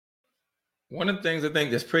One of the things I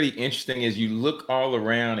think that's pretty interesting is you look all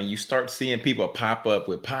around and you start seeing people pop up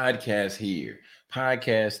with podcasts here,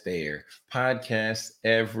 podcasts there, podcasts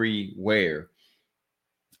everywhere.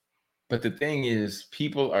 But the thing is,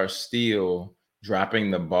 people are still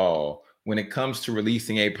dropping the ball when it comes to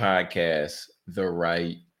releasing a podcast the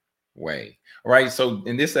right way. All right. So,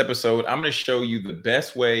 in this episode, I'm going to show you the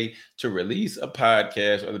best way to release a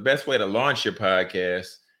podcast or the best way to launch your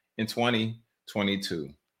podcast in 2022.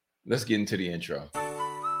 Let's get into the intro.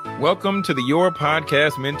 Welcome to the Your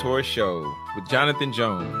Podcast Mentor Show with Jonathan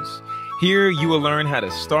Jones. Here you will learn how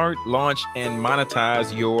to start, launch, and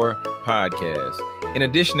monetize your podcast. In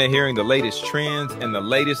addition to hearing the latest trends and the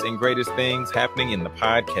latest and greatest things happening in the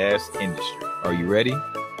podcast industry. Are you ready?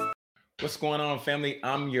 What's going on, family?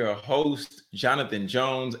 I'm your host, Jonathan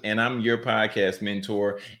Jones, and I'm your podcast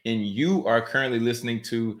mentor. And you are currently listening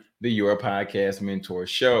to the Your Podcast Mentor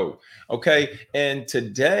Show. Okay. And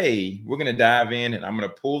today we're going to dive in and I'm going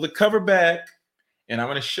to pull the cover back and I'm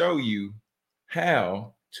going to show you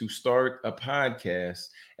how to start a podcast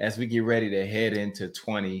as we get ready to head into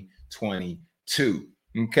 2022.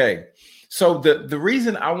 Okay. So the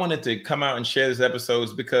reason I wanted to come out and share this episode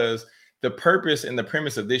is because the purpose and the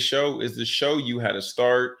premise of this show is to show you how to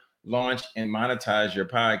start, launch, and monetize your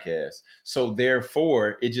podcast. So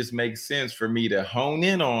therefore, it just makes sense for me to hone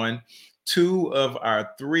in on two of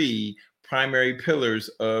our three primary pillars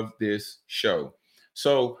of this show.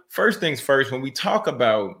 So first things first, when we talk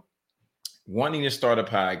about wanting to start a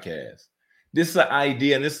podcast, this is an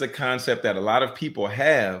idea and this is a concept that a lot of people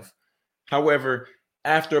have. However,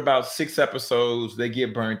 after about 6 episodes, they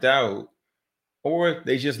get burnt out or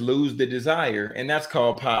they just lose the desire, and that's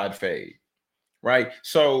called pod fade, right?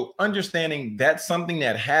 So understanding that's something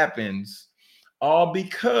that happens all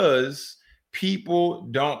because people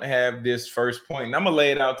don't have this first point. And I'm gonna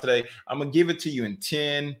lay it out today. I'm gonna give it to you in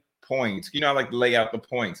 10 points. You know, I like to lay out the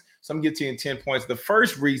points. So I'm gonna get to you in 10 points. The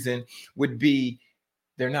first reason would be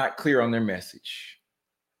they're not clear on their message.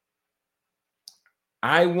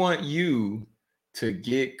 I want you to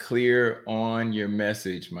get clear on your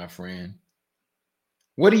message, my friend.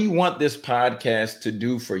 What do you want this podcast to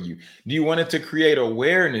do for you? Do you want it to create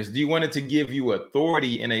awareness? Do you want it to give you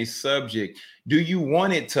authority in a subject? Do you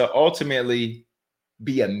want it to ultimately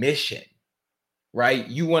be a mission, right?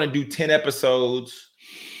 You want to do 10 episodes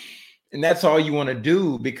and that's all you want to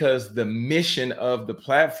do because the mission of the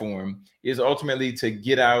platform is ultimately to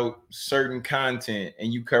get out certain content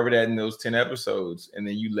and you cover that in those 10 episodes and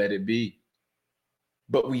then you let it be.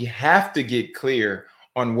 But we have to get clear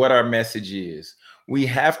on what our message is. We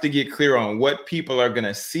have to get clear on what people are going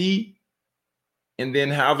to see and then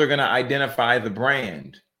how they're going to identify the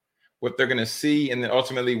brand, what they're going to see, and then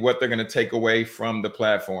ultimately what they're going to take away from the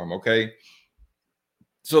platform. Okay.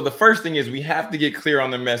 So the first thing is we have to get clear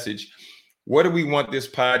on the message. What do we want this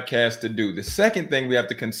podcast to do? The second thing we have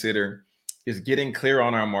to consider is getting clear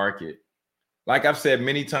on our market. Like I've said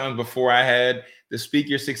many times before, I had the Speak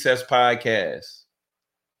Your Success podcast.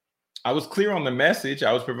 I was clear on the message.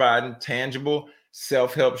 I was providing tangible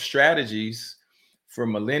self-help strategies for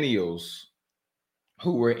millennials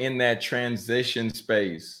who were in that transition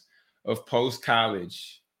space of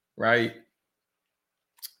post-college, right?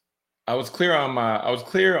 I was clear on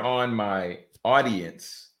my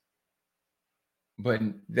audience, but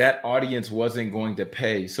that audience wasn't going to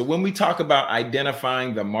pay. So when we talk about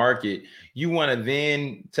identifying the market, you want to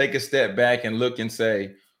then take a step back and look and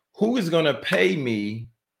say, who is going to pay me?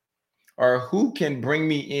 Or who can bring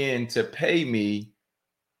me in to pay me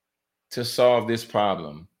to solve this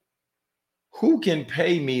problem? Who can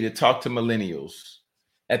pay me to talk to millennials?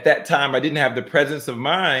 At that time, I didn't have the presence of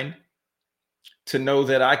mind to know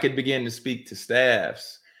that I could begin to speak to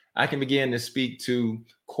staffs. I can begin to speak to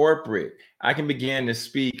corporate. I can begin to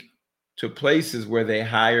speak to places where they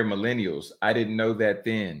hire millennials. I didn't know that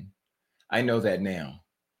then. I know that now.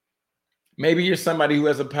 Maybe you're somebody who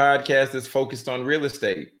has a podcast that's focused on real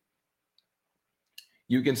estate.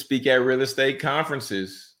 You can speak at real estate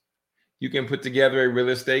conferences. You can put together a real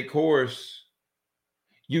estate course.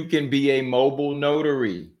 You can be a mobile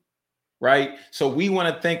notary, right? So we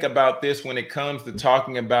want to think about this when it comes to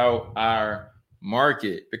talking about our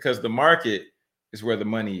market, because the market is where the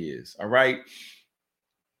money is, all right?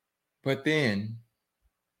 But then,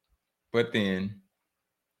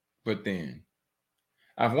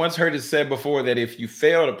 I've once heard it said before that if you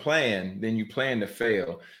fail to plan, then you plan to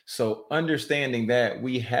fail. So understanding that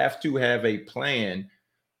we have to have a plan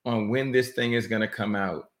on when this thing is going to come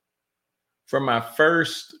out. For my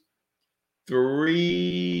first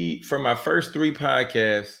three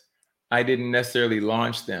podcasts, I didn't necessarily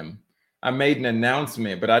launch them. I made an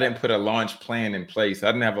announcement, but I didn't put a launch plan in place. I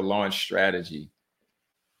didn't have a launch strategy.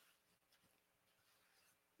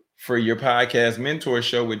 For your podcast mentor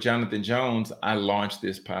show with Jonathan Jones, I launched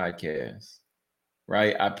this podcast,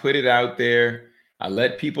 right? I put it out there. I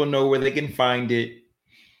let people know where they can find it.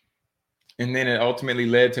 And then it ultimately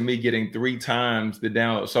led to me getting 3 times the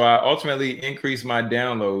download. So I ultimately increased my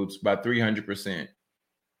downloads by 300%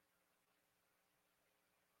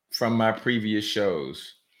 from my previous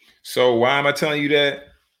shows. So why am I telling you that?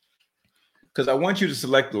 Because I want you to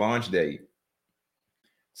select the launch date.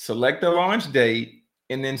 Select the launch date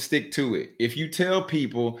and then stick to it. If you tell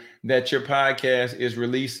people that your podcast is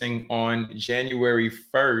releasing on January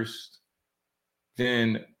 1st,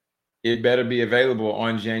 then it better be available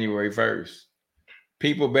on January 1st.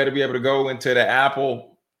 People better be able to go into the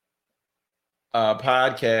Apple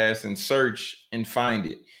podcast and search and find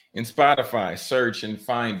it. In Spotify, search and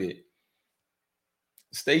find it.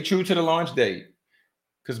 Stay true to the launch date,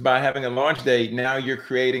 because by having a launch date, now you're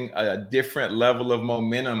creating a different level of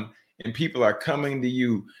momentum, and people are coming to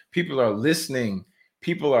you. People are listening.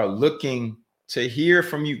 People are looking to hear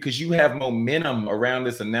from you because you have momentum around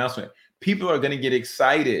this announcement. People are going to get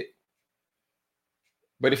excited.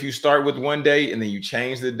 But if you start with one date and then you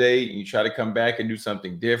change the date and you try to come back and do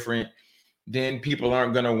something different, then people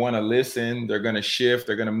aren't going to want to listen. They're going to shift.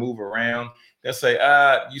 They're going to move around. They'll say,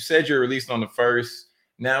 you said you're released on the 1st.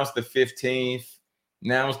 Now it's the 15th.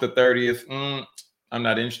 Now it's the 30th. I'm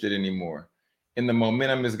not interested anymore. And the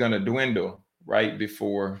momentum is going to dwindle right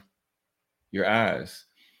before your eyes.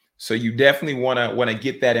 So you definitely want to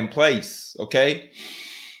get that in place. Okay.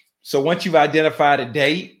 So once you've identified a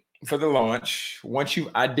date for the launch, once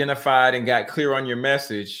you've identified and got clear on your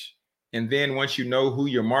message, and then once you know who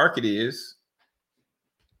your market is,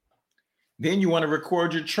 then you want to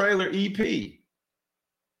record your trailer EP.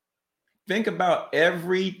 Think about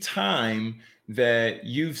every time that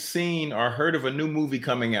you've seen or heard of a new movie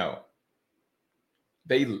coming out.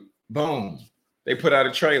 They put out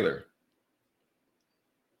a trailer.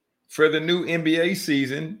 For the new NBA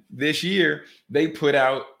season this year, they put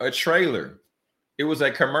out a trailer. It was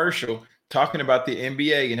a commercial talking about the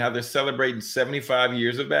NBA and how they're celebrating 75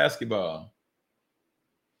 years of basketball.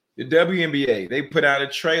 The WNBA, they put out a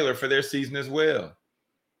trailer for their season as well.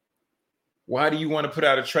 Why do you want to put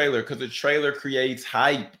out a trailer? Because a trailer creates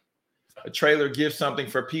hype. A trailer gives something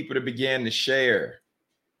for people to begin to share.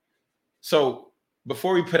 So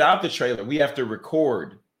before we put out the trailer, we have to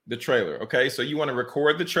record the trailer. Okay. So you want to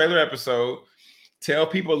record the trailer episode, tell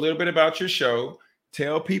people a little bit about your show,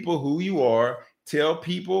 tell people who you are, tell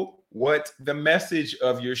people what the message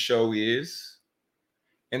of your show is,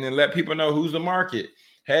 and then let people know who's the market.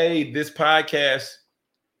 Hey, this is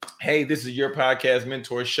your podcast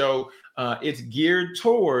mentor show. It's geared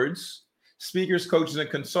towards speakers, coaches, and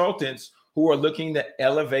consultants who are looking to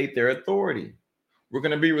elevate their authority. We're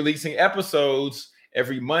going to be releasing episodes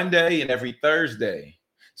every Monday and every Thursday.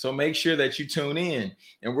 So make sure that you tune in,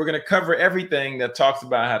 and we're going to cover everything that talks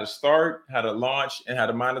about how to start, how to launch, and how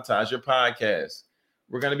to monetize your podcast.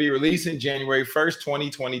 We're going to be releasing January 1st,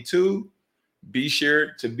 2022. Be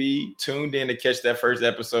sure to be tuned in to catch that first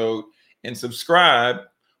episode and subscribe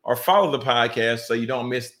or follow the podcast so you don't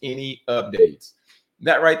miss any updates.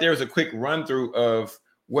 That right there is a quick run through of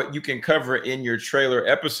what you can cover in your trailer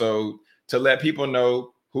episode to let people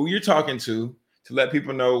know who you're talking to let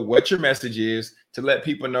people know what your message is, to let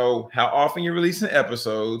people know how often you're releasing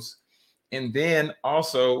episodes, and then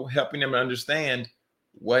also helping them understand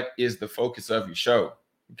what is the focus of your show.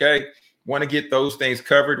 Okay. Want to get those things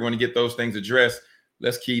covered, want to get those things addressed.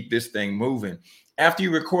 Let's keep this thing moving. After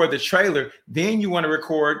you record the trailer, then you want to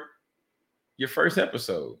record your first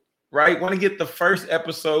episode, right? Want to get the first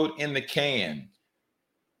episode in the can.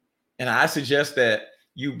 And I suggest that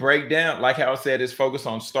you break down, like how I said, is focus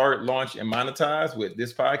on start, launch, and monetize with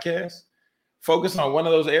this podcast. Focus on one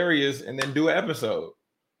of those areas and then do an episode.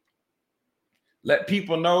 Let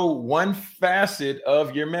people know one facet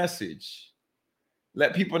of your message.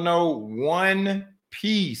 Let people know one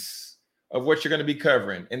piece of what you're going to be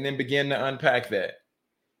covering, and then begin to unpack that,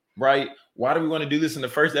 right? Why do we want to do this in the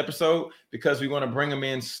first episode? Because we want to bring them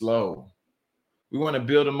in slow. We want to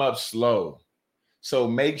build them up slow. So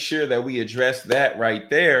make sure that we address that right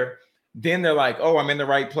there. Then they're like, oh, I'm in the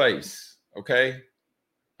right place. Okay.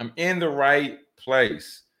 I'm in the right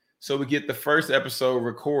place. So we get the first episode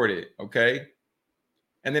recorded. Okay.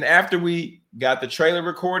 And then after we got the trailer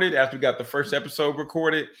recorded, after we got the first episode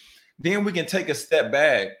recorded, then we can take a step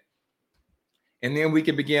back and then we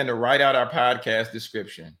can begin to write out our podcast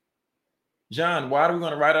description. John, why do we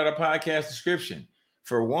want to write out a podcast description?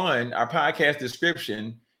 For one, our podcast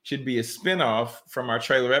description should be a spinoff from our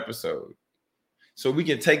trailer episode. So we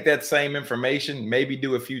can take that same information, maybe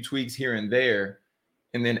do a few tweaks here and there,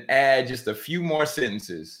 and then add just a few more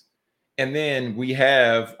sentences. And then we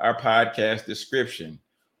have our podcast description.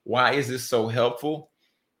 Why is this so helpful?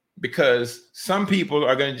 Because some people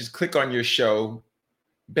are going to just click on your show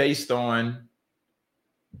based on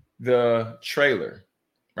the trailer,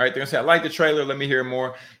 right? They're going to say, I like the trailer. Let me hear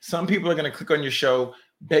more. Some people are going to click on your show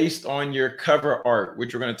based on your cover art,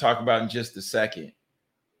 which we're going to talk about in just a second.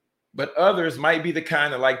 But others might be the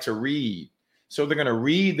kind that like to read. So they're going to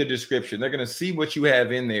read the description. They're going to see what you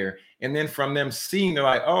have in there. And then from them seeing, they're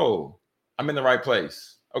like, oh, I'm in the right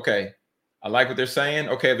place. Okay. I like what they're saying.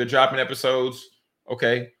 Okay. If they're dropping episodes,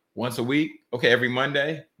 okay, once a week. Okay. Every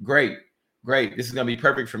Monday. Great. This is going to be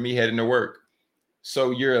perfect for me heading to work.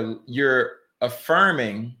 So you're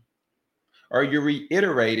affirming or you're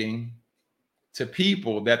reiterating to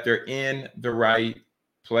people that they're in the right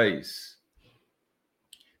place.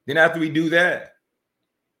 Then after we do that,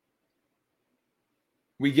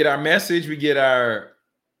 we get our message, we get our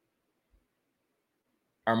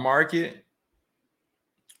market,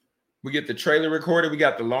 we get the trailer recorded, we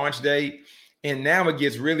got the launch date, and now it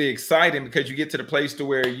gets really exciting because you get to the place to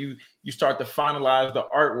where you start to finalize the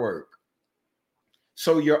artwork.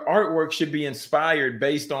 So your artwork should be inspired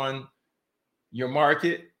based on your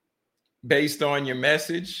market, based on your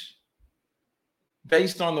message,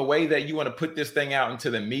 based on the way that you want to put this thing out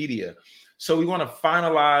into the media. So we want to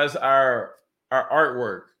finalize our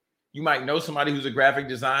artwork. You might know somebody who's a graphic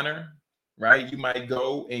designer, right? You might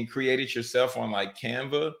go and create it yourself on like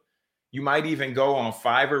Canva. You might even go on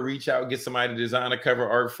Fiverr, reach out, get somebody to design a cover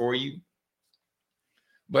art for you.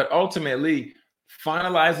 But ultimately,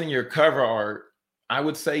 finalizing your cover art, I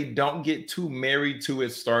would say don't get too married to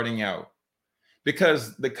it starting out,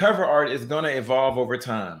 because the cover art is going to evolve over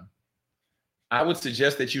time. I would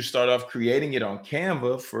suggest that you start off creating it on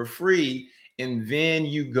Canva for free, and then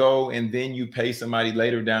you go and then you pay somebody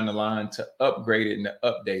later down the line to upgrade it and to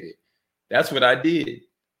update it. That's what I did.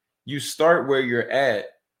 You start where you're at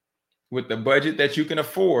with the budget that you can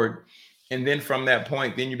afford. And then from that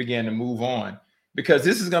point, then you begin to move on, because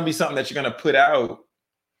this is going to be something that you're going to put out.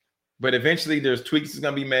 But eventually there's tweaks that's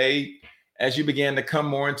going to be made. As you begin to come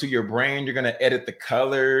more into your brand, you're going to edit the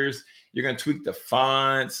colors. You're going to tweak the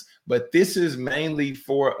fonts. But this is mainly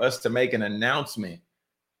for us to make an announcement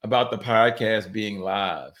about the podcast being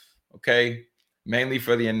live. Okay. Mainly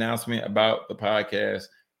for the announcement about the podcast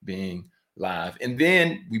being live. And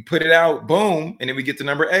then we put it out, boom. And then we get to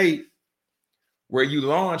number 8, where you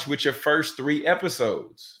launch with your first 3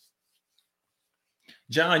 episodes.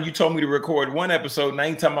 John, you told me to record 1 episode. Now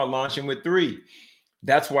you're talking about launching with 3.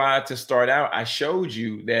 That's why to start out, I showed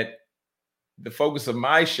you that the focus of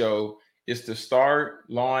my show is to start,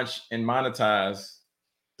 launch, and monetize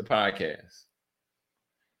the podcast.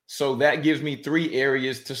 So that gives me 3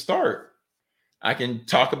 areas to start. I can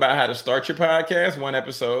talk about how to start your podcast, 1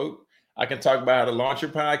 episode. I can talk about how to launch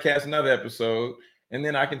your podcast, another episode. And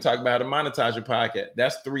then I can talk about how to monetize your podcast.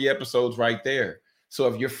 That's 3 episodes right there. So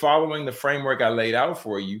if you're following the framework I laid out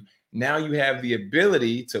for you, now you have the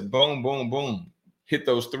ability to boom, boom, boom, hit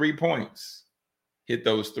those 3 points. Hit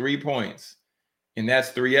those 3 points. And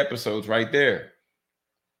that's 3 episodes right there.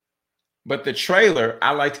 But the trailer,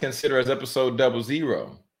 I like to consider as episode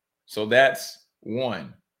 00. So that's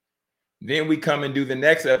 1. Then we come and do the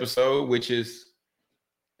next episode, which is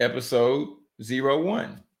episode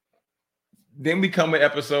 01. Then we come with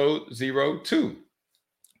episode 02.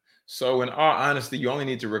 So in all honesty, you only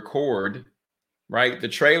need to record, right? The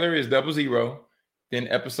trailer is 00, then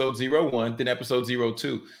episode 01, then episode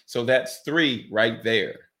 02. So that's 3 right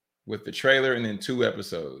there with the trailer and then 2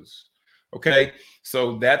 episodes. Okay.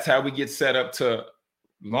 So that's how we get set up to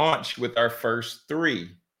launch with our first 3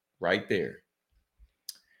 right there.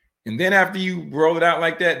 And then after you roll it out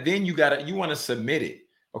like that, then you want to submit it.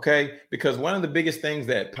 Okay. Because one of the biggest things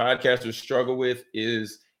that podcasters struggle with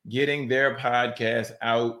is getting their podcast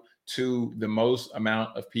out to the most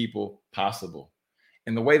amount of people possible.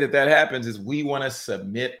 And the way that happens is we want to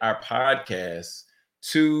submit our podcasts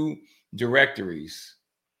to directories.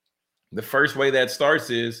 The first way that starts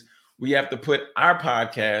is we have to put our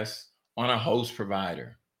podcast on a host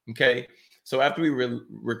provider. Okay. So after we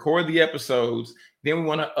record the episodes, then we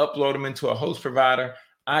want to upload them into a host provider.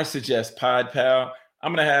 I suggest PodPal.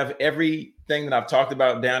 I'm going to have everything that I've talked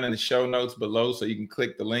about down in the show notes below, so you can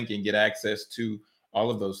click the link and get access to all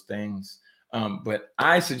of those things. But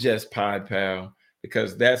I suggest PodPal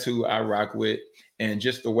because that's who I rock with. And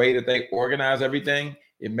just the way that they organize everything,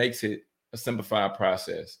 it makes it a simplified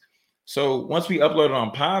process. So once we upload it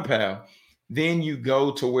on PodPal, Then you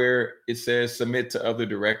go to where it says submit to other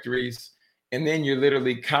directories. And then you're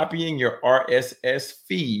literally copying your RSS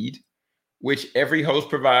feed, which every host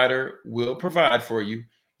provider will provide for you.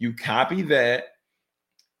 You copy that,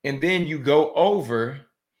 and then you go over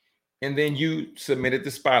and then you submit it to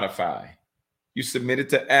Spotify. You submit it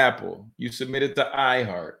to Apple. You submit it to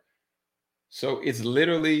iHeart. So it's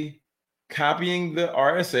literally copying the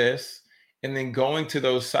RSS and then going to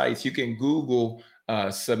those sites. You can Google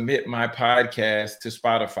submit my podcast to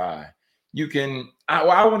Spotify. You can, I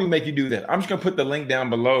won't even make you do that. I'm just gonna put the link down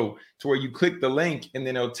below to where you click the link and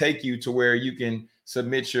then it'll take you to where you can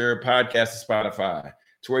submit your podcast to Spotify,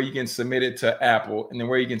 to where you can submit it to Apple, and then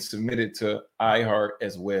where you can submit it to iHeart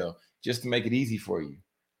as well, just to make it easy for you.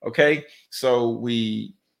 Okay, so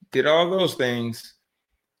we did all those things,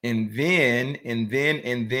 and then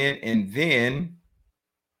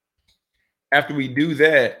after we do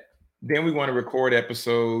that, then we want to record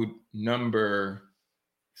episode number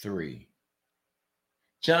 3.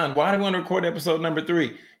 John, why do we want to record episode number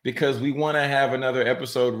 3? Because we want to have another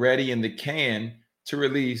episode ready in the can to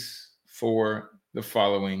release for the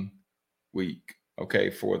following week. Okay,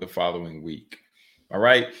 for the following week. All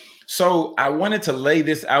right. So I wanted to lay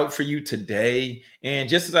this out for you today. And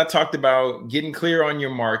just as I talked about getting clear on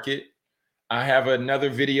your market, I have another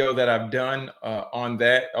video that I've done on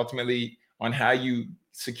that, ultimately on how you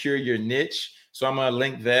secure your niche. So I'm going to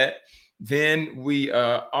link that. Then we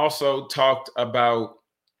also talked about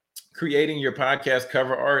creating your podcast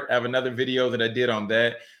cover art. I have another video that I did on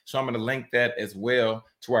that. So I'm going to link that as well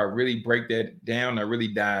to where I really break that down. I really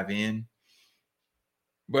dive in.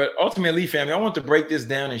 But ultimately, family, I want to break this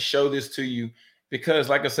down and show this to you because,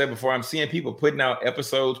 like I said before, I'm seeing people putting out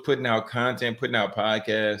episodes, putting out content, putting out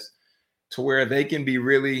podcasts to where they can be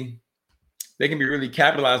really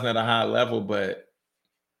capitalizing at a high level, but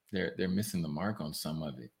they're missing the mark on some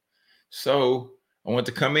of it. So I want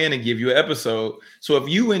to come in and give you an episode. So if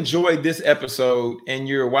you enjoyed this episode and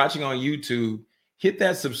you're watching on YouTube, hit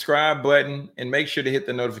that subscribe button and make sure to hit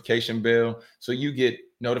the notification bell so you get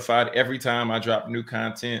notified every time I drop new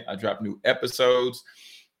content, I drop new episodes.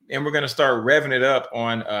 And we're going to start revving it up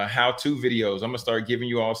on how-to videos. I'm going to start giving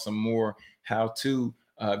you all some more how-to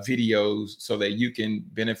videos so that you can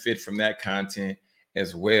benefit from that content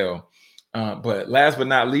as well. But last but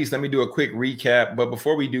not least, let me do a quick recap. But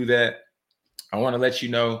before we do that, I want to let you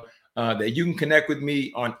know that you can connect with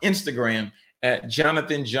me on Instagram at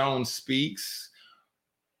Jonathan Jones Speaks.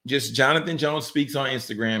 Just Jonathan Jones Speaks on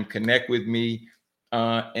Instagram. Connect with me.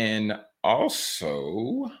 And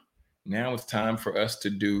also, now it's time for us to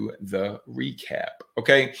do the recap.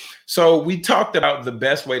 Okay. So we talked about the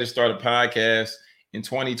best way to start a podcast in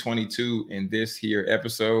 2022 in this here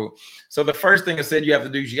episode. So the first thing I said you have to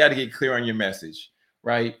do is you got to get clear on your message,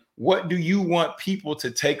 right? What do you want people to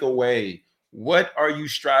take away? What are you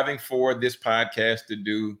striving for this podcast to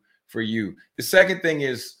do for you? The second thing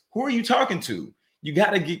is, who are you talking to? You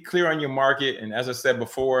got to get clear on your market. And as I said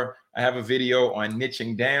before, I have a video on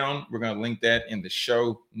niching down. We're going to link that in the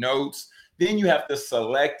show notes. Then you have to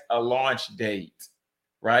select a launch date,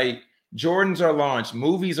 right? Jordans are launched.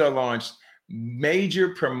 Movies are launched. Major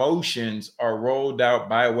promotions are rolled out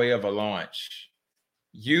by way of a launch.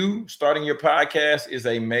 You starting your podcast is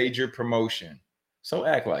a major promotion. So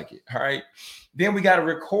act like it. All right. Then we got to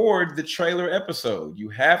record the trailer episode. You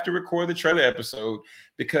have to record the trailer episode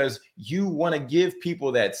because you want to give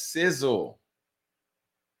people that sizzle.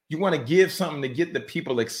 You want to give something to get the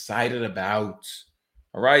people excited about.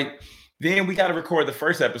 All right. Then we got to record the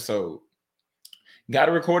first episode. Got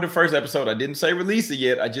to record the first episode. I didn't say release it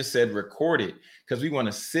yet. I just said record it because we want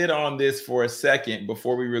to sit on this for a second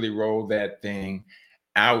before we really roll that thing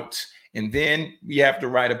out. And then we have to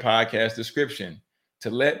write a podcast description to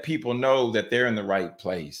let people know that they're in the right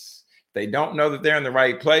place. If they don't know that they're in the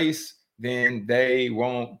right place, then they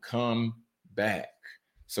won't come back.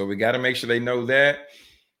 So we got to make sure they know that.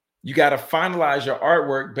 You got to finalize your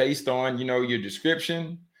artwork based on, your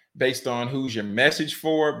description, based on who's your message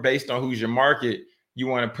for, based on who's your market. You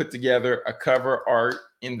want to put together a cover art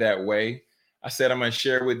in that way. I said I'm going to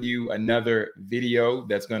share with you another video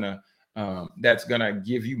that's going to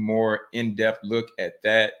give you more in-depth look at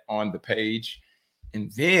that on the page. And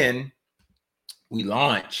then we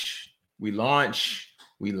launch with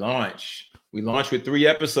 3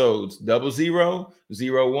 episodes, 00,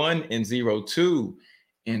 01, and 02.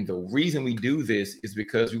 And the reason we do this is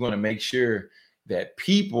because we want to make sure that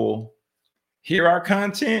people hear our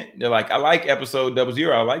content. They're like, I like episode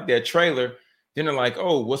 00. I like that trailer. Then they're like,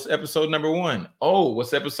 oh, what's episode number 1? Oh,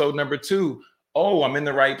 what's episode number 2? Oh, I'm in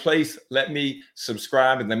the right place. Let me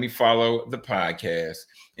subscribe and let me follow the podcast.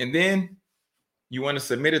 And then You want to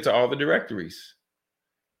submit it to all the directories.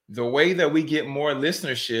 The way that we get more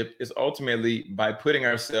listenership is ultimately by putting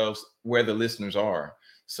ourselves where the listeners are.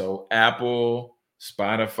 So Apple,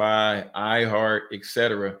 Spotify, iHeart,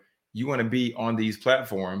 etc. You want to be on these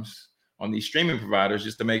platforms, on these streaming providers,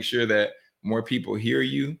 just to make sure that more people hear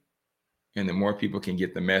you and the more people can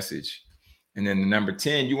get the message. And then the number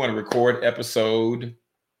 10, you want to record episode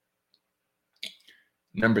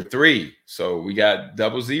number 3. So we got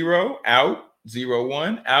 00 out,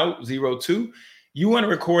 01 out, 02. You want to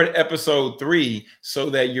record episode 3 so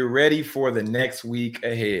that you're ready for the next week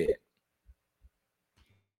ahead.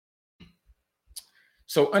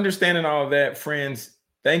 So understanding all of that, friends,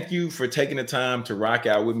 thank you for taking the time to rock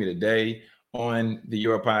out with me today on the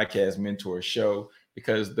Your Podcast Mentor Show,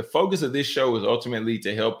 because the focus of this show is ultimately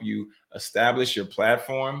to help you establish your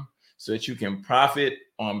platform so that you can profit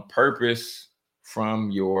on purpose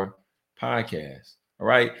from your podcast. All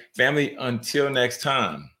right, family, until next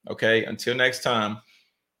time. Okay, until next time.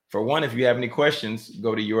 For one, if you have any questions,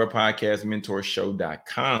 go to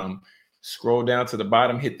yourpodcastmentorshow.com. Scroll down to the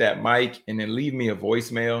bottom, hit that mic, and then leave me a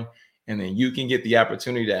voicemail. And then you can get the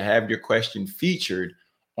opportunity to have your question featured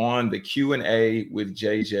on the Q&A with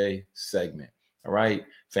JJ segment. All right,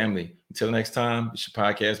 family, until next time, it's your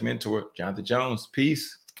podcast mentor, Jonathan Jones.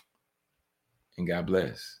 Peace and God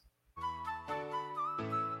bless.